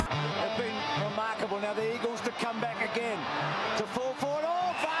incredible. Now the Eagles to come back again. To fall forward.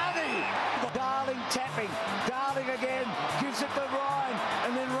 Oh, Varney! Darling tapping. Darling again. Gives it to Ryan.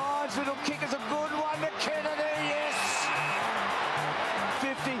 And then Ryan's little kick is a good one to Kennedy. Yes!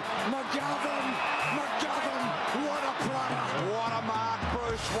 50. McGovern. What a player. What a mark,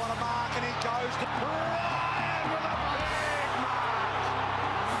 Bruce. What a mark. And it goes to Ryan with a big mark.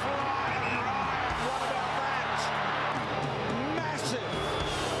 Flying Ryan. What about that? Massive.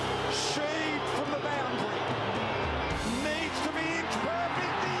 Sheed from the boundary. Needs to be inch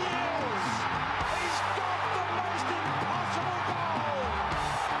perfect. He is. He's got the most impossible goal.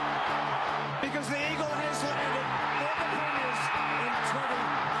 Because the Eagle has landed for the Premiers in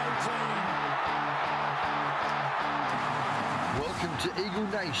 2018. Welcome to Eagle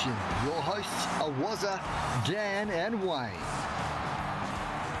Nation. Your hosts are Wazza, Dan and Wayne.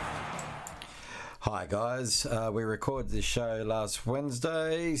 Hi guys, we recorded this show last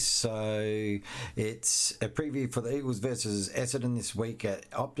Wednesday, so it's a preview for the Eagles versus Essendon this week at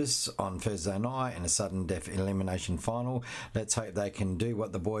Optus on Thursday night in a sudden death elimination final. Let's hope they can do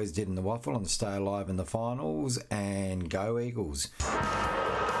what the boys did in the Waffle and stay alive in the finals, and go Eagles.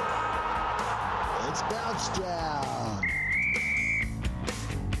 It's bounce down.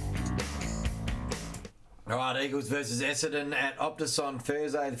 All right, Eagles versus Essendon at Optus on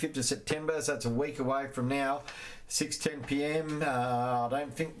Thursday, the 5th of September, so it's a week away from now, 6:10 p.m. I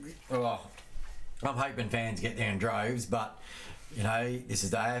don't think... Well, I'm hoping fans get there in droves, but, you know, this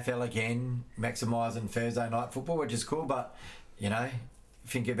is the AFL again, maximising Thursday night football, which is cool, but, you know,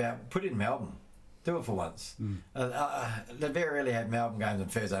 think about... Put it in Melbourne. Do it for once. They very rarely have Melbourne games on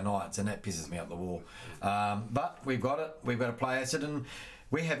Thursday nights, and that pisses me up the wall. But we've got it. We've got to play Essendon.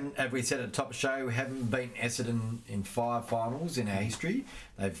 We haven't, as we said at the top of the show, we haven't beaten Essendon in 5 finals in our history.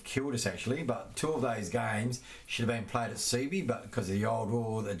 They've killed us actually, but 2 of those games should have been played at CB, but because of the old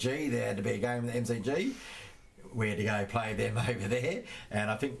rule of the G, there had to be a game at the MCG. We had to go play them over there, and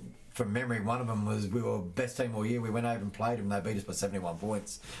I think from memory, one of them was we were best team all year. We went over and played them. They beat us by 71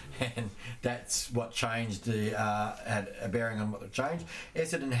 points, and that's what changed. Had a bearing on what changed.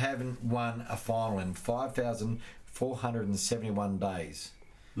 Essendon haven't won a final in 5,471 days.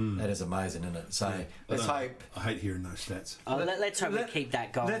 That is amazing, isn't it? So let's hope. I hate hearing those stats. Let's hope we keep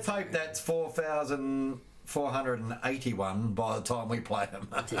that going. Let's hope that's 4,481 by the time we play them.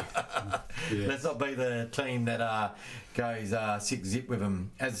 Let's not be the team that goes 6-0 with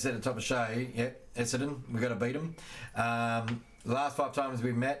them. As I said at the top of the show, Essendon, we've got to beat them. The last 5 times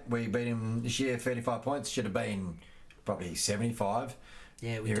we met, we beat them this year 35 points. Should have been probably 75.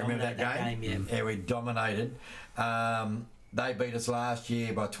 Yeah, we dominated that game. Yeah, we dominated. They beat us last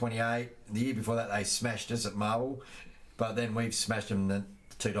year by 28. The year before that, they smashed us at Marvel. But then we've smashed them the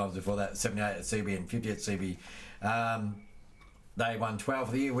 2 times before that, 78 at CB and 50 at CB. They won 12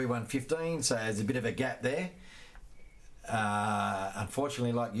 for the year, we won 15, so there's a bit of a gap there.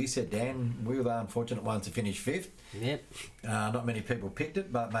 Unfortunately, like you said, Dan, we were the unfortunate ones to finish 5th. Yep. Not many people picked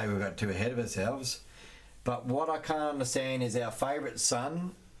it, but maybe we got too ahead of ourselves. But what I can't understand is our favourite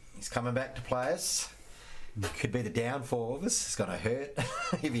son, he's coming back to play us. Could be the downfall of us. It's going to hurt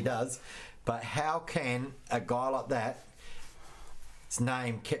if he does. But how can a guy like that, his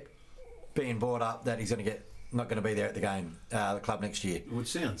name kept being brought up that he's going to get not going to be there at the game, the club next year? Well, it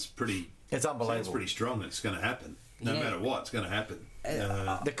sounds pretty. It's unbelievable. Sounds pretty strong that it's going to happen. No matter what, it's going to happen.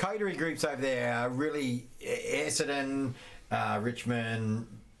 The coterie groups over there are really Essendon, Richmond,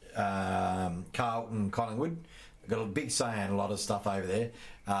 Carlton, Collingwood. Got a big say in a lot of stuff over there.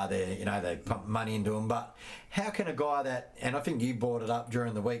 They pump money into them. But how can a guy that, and I think you brought it up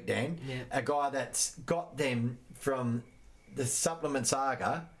during the week, Dan, a guy that's got them from the supplement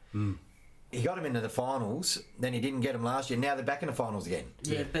saga, he got them into the finals, then he didn't get them last year. Now they're back in the finals again.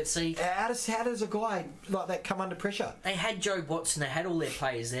 Yeah, but see, how does a guy like that come under pressure? They had Joe Watson, they had all their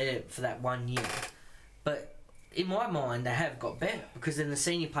players there for that 1 year, but in my mind, they have got better because then the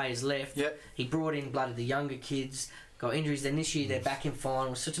senior players left. Yep. He brought in blood of the younger kids, got injuries. Then this year they're back in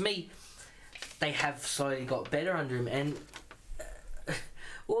finals. So to me, they have slowly got better under him. And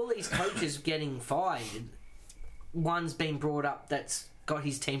all these coaches getting fired, one's been brought up that's got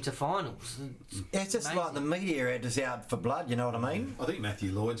his team to finals. It's just amazing. Like the media are just out for blood. You know what I mean? I think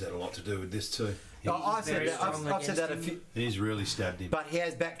Matthew Lloyd's had a lot to do with this too. I've said that a few. He's really stabbed him. But he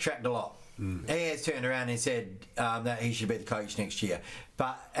has backtracked a lot. He has turned around and said that he should be the coach next year.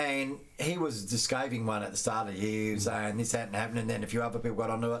 And he was the scathing one at the start of the year. He was saying this hadn't happened, and then a few other people got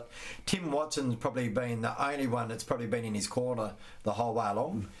onto it. Tim Watson's probably been the only one that's probably been in his corner the whole way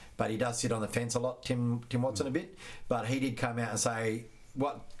along. But he does sit on the fence a lot, Tim Watson, a bit. But he did come out and say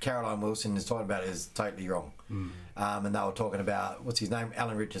what Caroline Wilson is talking about is totally wrong. And they were talking about, what's his name,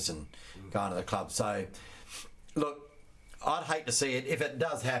 Alan Richardson, going to the club. So, look, I'd hate to see it. If it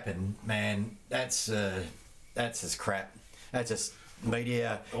does happen, man, that's just crap. That's just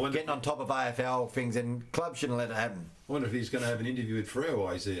media getting on top of AFL things, and clubs shouldn't let it happen. I wonder if he's going to have an interview with Freo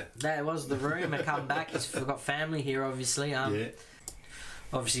while he's there. That was the rumour. Come back. He's got family here, obviously. Yeah.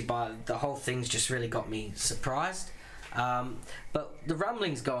 Obviously, by the whole thing's just really got me surprised. But the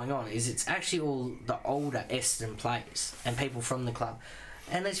rumblings going on is it's actually all the older Essendon players and people from the club,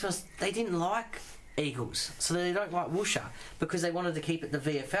 and they didn't like Eagles, so they don't like Woosha because they wanted to keep it the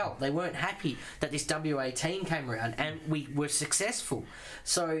VFL. They weren't happy that this WA team came around and we were successful.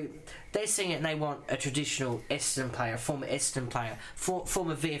 So they're seeing it and they want a traditional Essendon player, former Essendon player,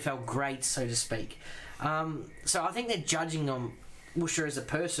 former VFL grade, so to speak. So I think they're judging on Woosha as a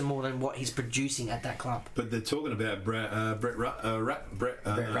person more than what he's producing at that club. But they're talking about Brett Rutten,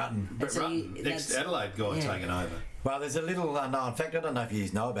 ex-Adelaide guy taking over. Well, there's a little unknown fact. I don't know if you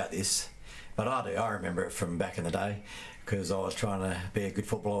know about this, but I do. I remember it from back in the day because I was trying to be a good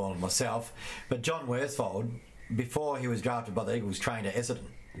footballer myself. But John Worsfold, before he was drafted by the Eagles, trained at Essendon.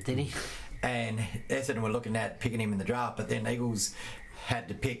 Did he? And Essendon were looking at picking him in the draft, but then Eagles had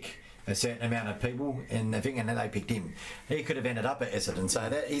to pick a certain amount of people in the thing, and then they picked him. He could have ended up at Essendon,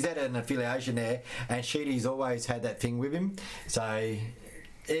 so he's had an affiliation there, and Sheedy's always had that thing with him. So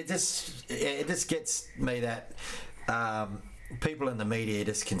it just gets me that people in the media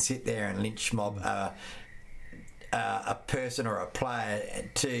just can sit there and lynch mob a person or a player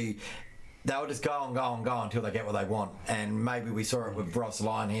to. They'll just go until they get what they want, and maybe we saw it with Ross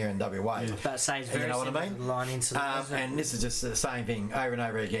Lyon here in WA. That says very you know what I mean? Line incident, and this is just the same thing over and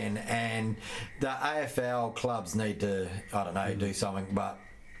over again. And the AFL clubs need to, I don't know, do something,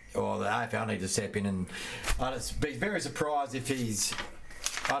 or the AFL need to step in. And I'd be very surprised if he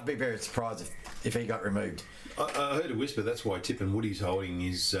got removed. I heard a whisper. That's why Tip and Woody's holding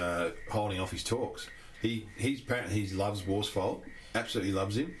off his talks. He's apparently he loves Worsfold, absolutely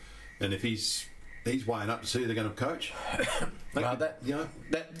loves him. And if he's weighing up to see who they're going to coach, well, that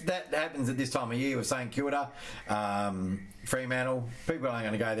happens at this time of year with St Kilda, Fremantle. People aren't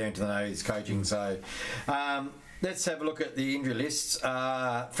going to go there until they know he's coaching. So let's have a look at the injury lists.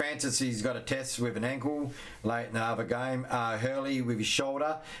 Francis, he's got a test with an ankle late in the other game. Hurley with his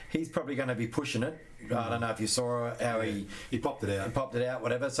shoulder, he's probably going to be pushing it. I don't know if you saw how he popped it out. He popped it out,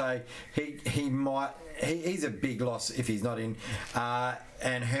 whatever. So he's a big loss if he's not in.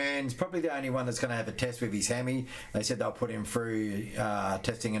 And Hearn's probably the only one that's going to have a test with his hammy. They said they'll put him through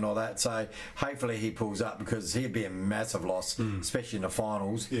testing and all that. So hopefully he pulls up because he'd be a massive loss, especially in the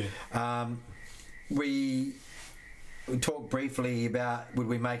finals. Yeah. We talked briefly about would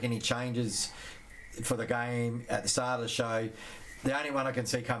we make any changes for the game at the start of the show. The only one I can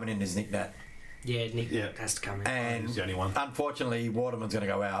see coming in is Nick Nat. Yeah, Nick has to come in. And he's the only one. Unfortunately, Waterman's going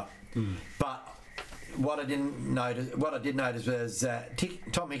to go out. But what I did notice was that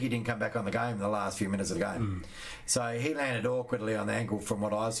Tom Hickey didn't come back on the game in the last few minutes of the game. So he landed awkwardly on the ankle from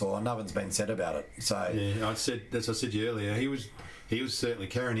what I saw, and nothing's been said about it. So yeah, as I said to you earlier, he was certainly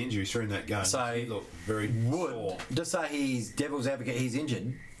carrying injuries during that game. So he looked very sore. Just say he's devil's advocate, he's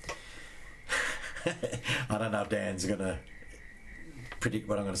injured. I don't know if Dan's going to predict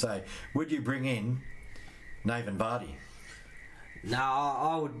what I'm going to say. Would you bring in Nathan Vardy? No,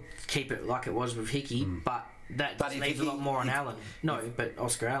 I would keep it like it was with Hickey, but that leaves a lot more on Allen. No, but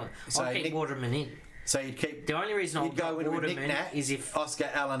Oscar Allen. So I'll keep Waterman in. So you'd keep. The only reason I'll go with Waterman Nick Nat, is if Oscar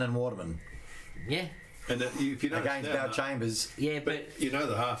Allen and Waterman. Yeah. And if you know against Bell Chambers. Yeah, but you know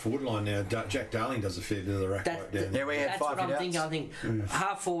the half forward line now. Jack Darling does a fair bit of the rack right down. Yeah, we had that's 5 what I'm outs. thinking. I think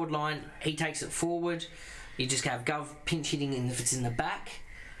half forward line, he takes it forward. You just have Gov pinch hitting if it's in the back.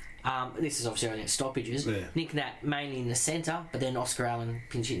 This is obviously only at stoppages. Yeah. Nick Nat mainly in the centre, but then Oscar Allen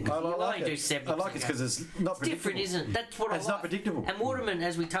pinch hitting. I like it. Do 70%. I like it because it's not predictable. Different, isn't it? That's what it's I like. not predictable. And Waterman,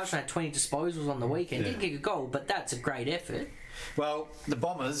 as we touched on, had 20 disposals on the weekend. Didn't kick a goal, but that's a great effort. Well, the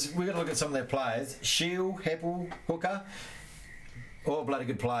Bombers, we're going to look at some of their players. Shield, Heppel, Hooker, all bloody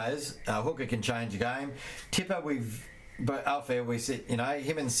good players. Hooker can change the game. Tipper, but Alfair, we said,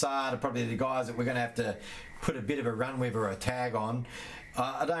 him and Sard are probably the guys that we're going to have to put a bit of a run with or a tag on.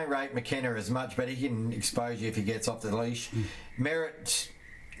 I don't rate McKenna as much, but he can expose you if he gets off the leash. Merritt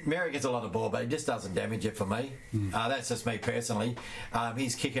gets a lot of ball, but he just doesn't damage it for me. That's just me personally.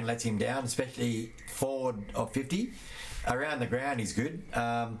 His kicking lets him down, especially forward of 50. around the ground he's good.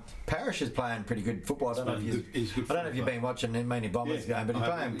 Parrish is playing pretty good football. I don't know if you've been watching many Bombers game, but he's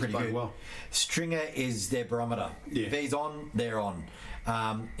playing pretty good. Well. Stringer is their barometer. Yeah. If he's on, they're on.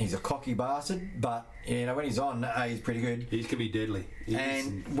 He's a cocky bastard, but when he's on, he's pretty good. He can be deadly.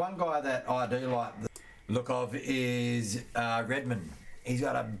 One guy that I do like the look of is Redmond. He's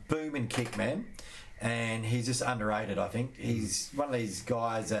got a booming kick, man, and he's just underrated. I think he's one of these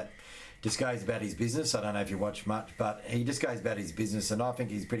guys that just goes about his business. I don't know if you watch much, but he just goes about his business, and I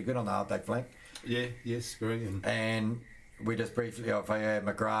think he's pretty good on the halfback flank. Yeah, yes, very good. And we just briefly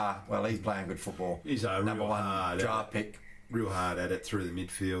McGrath. Well, he's playing good football. He's a number real one hard draft pick. Real hard at it through the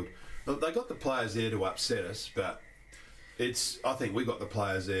midfield. Look, they got the players there to upset us, but I think we got the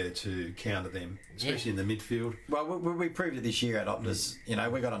players there to counter them, especially in the midfield. Well, we proved it this year at Optus.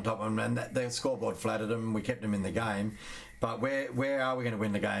 We got on top of them, and the scoreboard flattered them. We kept them in the game. But where are we going to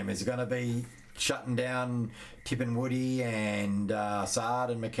win the game? Is it going to be shutting down Tip and Woody and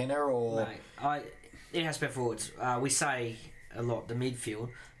Saad and McKenna, or it has to be forwards. We say a lot the midfield.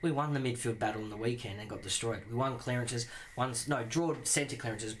 We won the midfield battle on the weekend and got destroyed. We won clearances, draw centre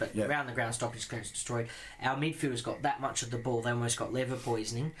clearances, but around the ground stoppage clearance destroyed. Our midfielders got that much of the ball, they almost got liver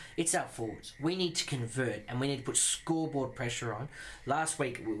poisoning. It's our forwards. We need to convert and we need to put scoreboard pressure on. Last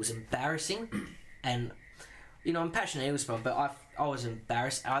week it was embarrassing, and I'm passionate Eagles fan, but I was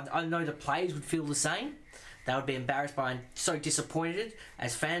embarrassed. I know the players would feel the same. They would be embarrassed by and so disappointed.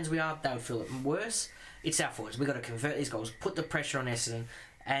 As fans we are, they would feel it worse. It's our forwards. We've got to convert these goals, put the pressure on Essendon.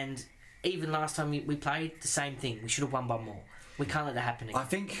 And even last time we played, the same thing. We should have won by more. We can't let that happen again. I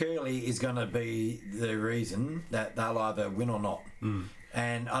think Hurley is going to be the reason that they'll either win or not.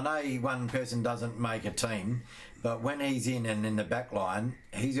 And I know one person doesn't make a team, but when he's in and in the back line,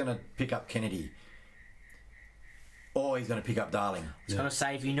 he's going to pick up Kennedy. Or he's going to pick up Darling. I was going to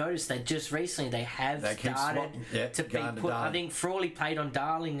say, if you notice that just recently they started to be put. I think Frawley played on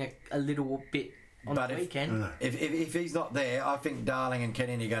Darling a little bit on the weekend. If he's not there, I think Darling and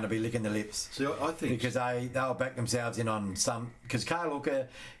Kennedy are going to be licking the lips. So I think because they'll back themselves in on some. Because Kyle Hooker,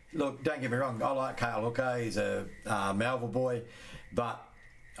 look, don't get me wrong, I like Kyle Hooker. He's a Melville boy, but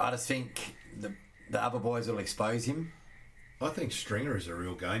I just think the other boys will expose him. I think Stringer is a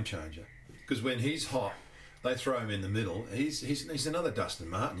real game changer because when he's hot, they throw him in the middle. He's another Dustin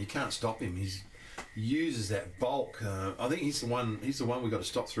Martin. You can't stop him. He uses that bulk. I think he's the one we've got to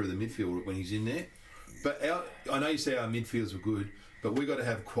stop through the midfield when he's in there. But I know you say our midfields were good, but we've got to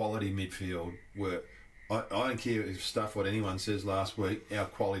have quality midfield where I don't care if what anyone says last week, our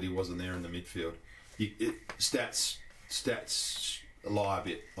quality wasn't there in the midfield. Stats lie a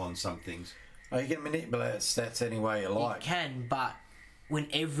bit on some things. Oh, you can manipulate stats any way you like. You can, but when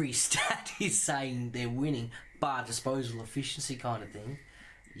every stat is saying they're winning, bar disposal efficiency kind of thing,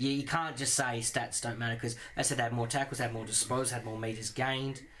 you can't just say stats don't matter because they said they had more tackles, had more disposals, had more metres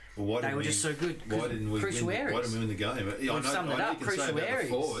gained. Well, they were just so good. Why didn't we win the game? We've summed it up. Crucial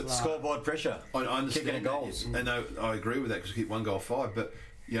forwards. Scoreboard pressure. I understand kicking goals. And I agree with that because we keep 1 goal 5. But,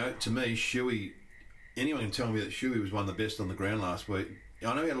 to me, Shuey, anyone can tell me that Shuey was one of the best on the ground last week.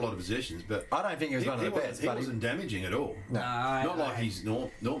 I know he had a lot of possessions, but I don't think he was one of the best. He wasn't damaging at all. No, not like he's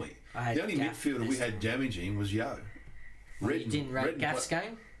normally. The only midfielder we had damaging was Yo. You didn't rate Gaff's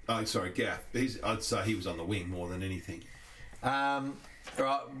game? Oh, sorry, Gaff. I'd say he was on the wing more than anything.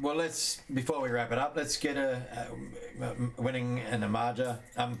 Right. Well, before we wrap it up, let's get a winning and a margin.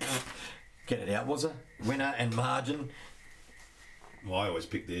 Get it out. Was a winner and margin. Well, I always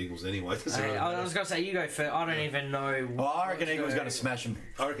pick the Eagles anyway. I was going to say, you go first. I don't even know. Well, I reckon Eagles going to smash them.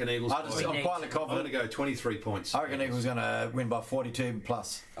 I reckon Eagles. I'm quietly confident. I'm going to go 23 points. I reckon Eagles going to win by 42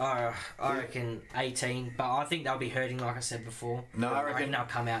 plus. I reckon 18, but I think they'll be hurting, like I said before. No, I reckon they'll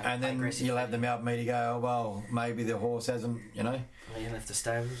come out and then aggressive. You'll have the Melbourne media go, oh, well, maybe the horse hasn't, He left the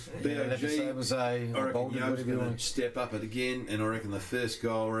stables. Left the stables, say, I reckon Yo's going to step up it again, and I reckon the first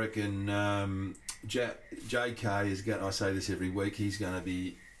goal, I reckon JK is going to, I say this every week, he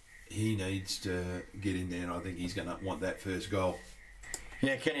needs to get in there, and I think he's going to want that first goal.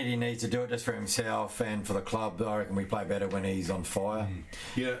 Yeah, Kennedy needs to do it just for himself and for the club. I reckon we play better when he's on fire.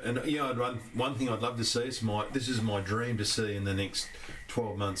 Yeah, and one thing I'd love to see, this is my dream to see in the next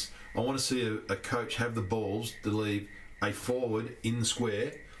 12 months. I want to see a coach have the balls to leave a forward in the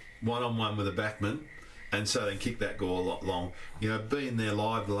square, one-on-one with a backman, and so they kick that goal a lot long. Being there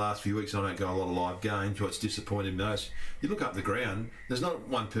live the last few weeks, I don't go a lot of live games. What's disappointed most, you look up the ground, there's not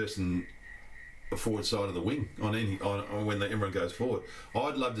one person a forward side of the wing on when everyone goes forward.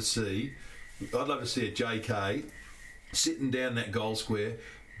 I'd love to see a JK sitting down that goal square,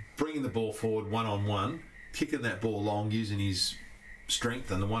 bringing the ball forward one-on-one, kicking that ball long, using his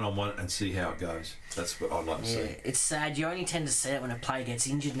strength and the one-on-one and see how it goes. That's what I'd like to see. It's sad. You only tend to see it when a player gets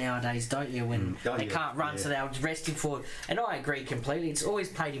injured nowadays, don't you? When they can't run, so they'll rest him forward. And I agree completely. It's always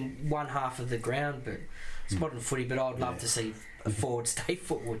played in one half of the ground, but it's modern footy. But I'd love to see a forward stay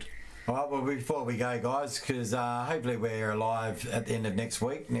forward. All right, well, before we go, guys, because hopefully we're alive at the end of next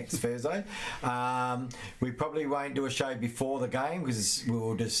week, next Thursday. We probably won't do a show before the game because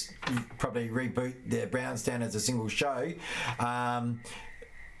we'll just probably reboot the Brownstown as a single show. The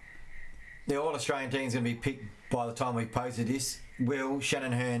All-Australian team's going to be picked by the time we posted this. Will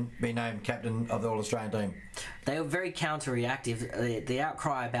Shannon Hearn be named captain of the All-Australian team? They were very counter-reactive. The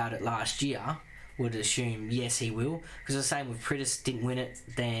outcry about it last year would assume yes, he will, because the same with Pritis, didn't win it,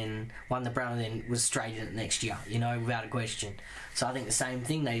 then won the Brown, then was straight in it next year, without a question. So I think the same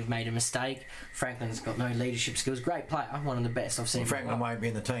thing, they've made a mistake. Franklin's got no leadership skills, great player, one of the best I've seen. Well, Franklin won't be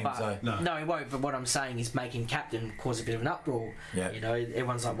in the team, so no, he won't. But what I'm saying is making captain cause a bit of an uproar. Yeah.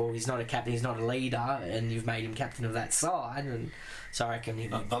 Everyone's like, well, he's not a captain, he's not a leader, and you've made him captain of that side, and so I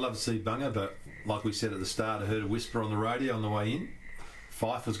reckon I love to see Bunga, but like we said at the start, I heard a whisper on the radio on the way in.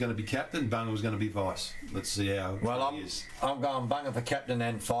 Fife was going to be captain, Bunga was going to be vice. Let's see how he is. I'm going Bunga for captain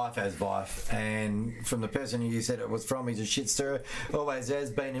and Fife as vice. And from the person you said it was from, he's a shit stirrer. Always has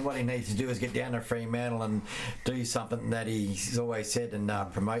been. And what he needs to do is get down to Fremantle and do something that he's always said and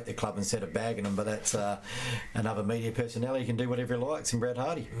promote the club instead of bagging them. But that's another media personnel. He can do whatever he likes. And Brad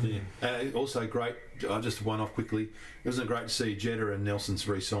Hardy. Yeah. Also great. Just one off quickly. Wasn't it great to see Jetta and Nelson's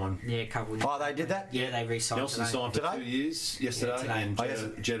re-sign? Yeah, a couple. Oh, they did that? Yeah, they re-signed. Nelson signed for 2 years yesterday, and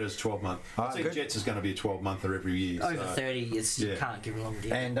Jetta's 12 months. I think Jets is going to be a 12-monther every year. Over 30, you can't give a long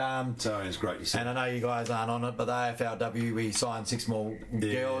deal. And so it's great to see. And I know you guys aren't on it, but the AFLW, we signed 6 more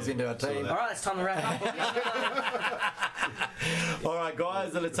girls into our team. All right, it's time to wrap up. All right,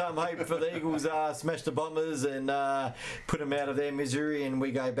 guys, let's hope for the Eagles smash the Bombers and put them out of their misery, and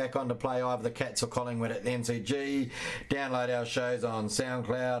we go back on to play either the Cats or Collingwood at the MCG. Download our shows on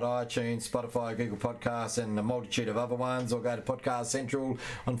SoundCloud, iTunes, Spotify, Google Podcasts, and a multitude of other ones, or go to Podcast Central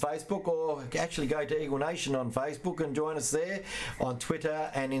on Facebook, or actually go to Eagle Nation on Facebook and join us there on Twitter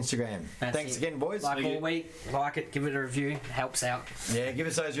and Instagram. Thanks again, boys. Like all week, like it, give it a review, it helps out. Yeah, give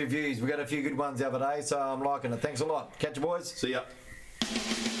us those reviews. We got a few good ones the other day, so I'm liking it. Thanks a lot. Catch you, boys. See ya.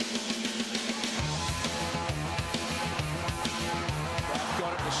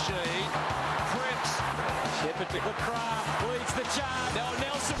 Got it to Sheed. Cripps. Shepherd to Craft. Leads the charge. Now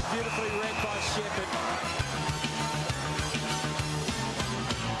Nelson beautifully read by Shepherd.